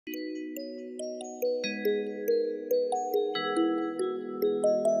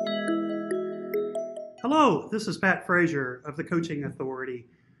Hello, this is Pat Frazier of the Coaching Authority.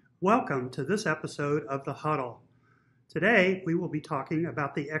 Welcome to this episode of The Huddle. Today, we will be talking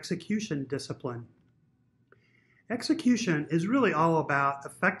about the execution discipline. Execution is really all about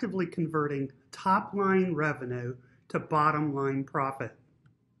effectively converting top-line revenue to bottom-line profit.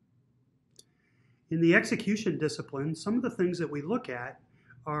 In the execution discipline, some of the things that we look at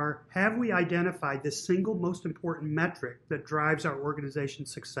are, have we identified the single most important metric that drives our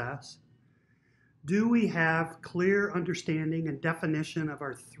organization's success? Do we have clear understanding and definition of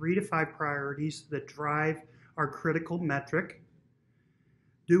our 3 to 5 priorities that drive our critical metric?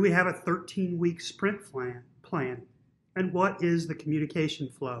 Do we have a 13-week sprint plan? And what is the communication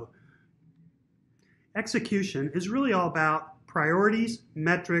flow? Execution is really all about priorities,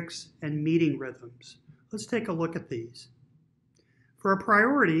 metrics, and meeting rhythms. Let's take a look at these. For our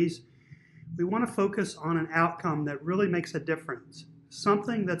priorities, we want to focus on an outcome that really makes a difference.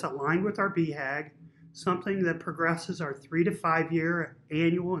 Something that's aligned with our BHAG, something that progresses our 3 to 5 year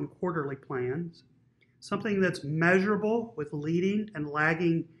annual and quarterly plans, something that's measurable with leading and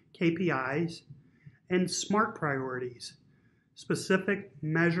lagging KPIs, and SMART priorities, specific,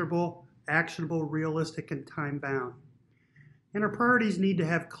 measurable, actionable, realistic, and time-bound. And our priorities need to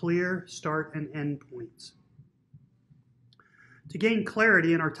have clear start and end points. To gain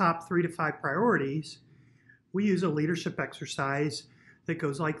clarity in our top 3 to 5 priorities, we use a leadership exercise that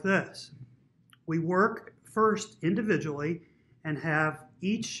goes like this. We work first individually and have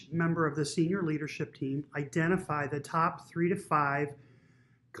each member of the senior leadership team identify the top 3 to 5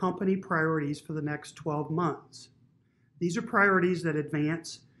 company priorities for the next 12 months. These are priorities that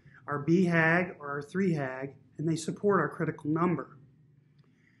advance our BHAG or our 3HAG, and they support our critical number.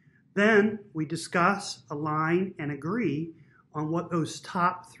 Then we discuss, align, and agree on what those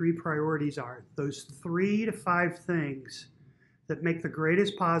top 3 priorities are, those 3 to 5 things that make the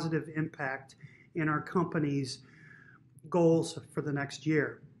greatest positive impact in our company's goals for the next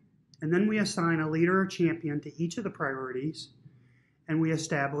year. And then we assign a leader or champion to each of the priorities, and we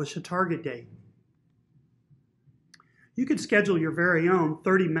establish a target date. You can schedule your very own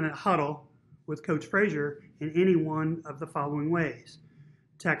 30-minute huddle with Coach Frazier in any one of the following ways.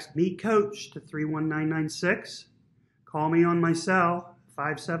 Text "Meet Coach" to 31996. Call me on my cell,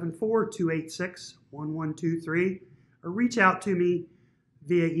 574-286-1123, or reach out to me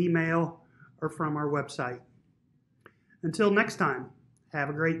via email or from our website. Until next time, have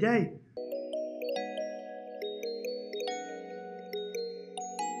a great day.